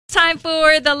Time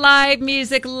for the live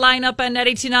music lineup on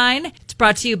 92.9. It's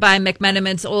brought to you by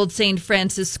McMenamin's Old St.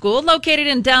 Francis School, located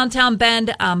in downtown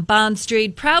Bend on Bond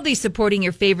Street, proudly supporting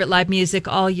your favorite live music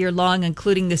all year long,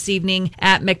 including this evening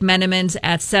at McMenamin's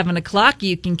at 7 o'clock.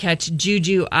 You can catch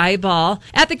Juju Eyeball.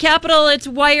 At the Capitol, it's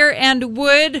Wire and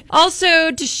Wood.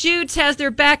 Also, Deschutes has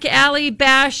their back alley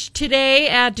bash today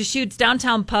at Deschutes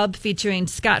Downtown Pub, featuring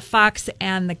Scott Fox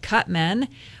and the Cutmen.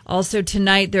 Also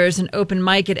tonight, there's an open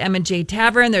mic at M&J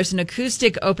Tavern. There's an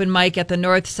acoustic open mic at the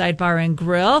North Side Bar and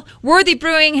Grill. Worthy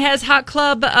Brewing has Hot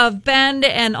Club of Bend,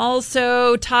 and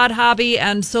also Todd Hobby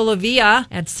and Solovia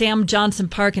at Sam Johnson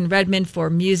Park in Redmond for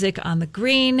Music on the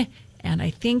Green. And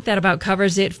I think that about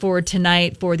covers it for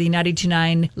tonight for the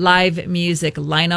 92.9 live music lineup.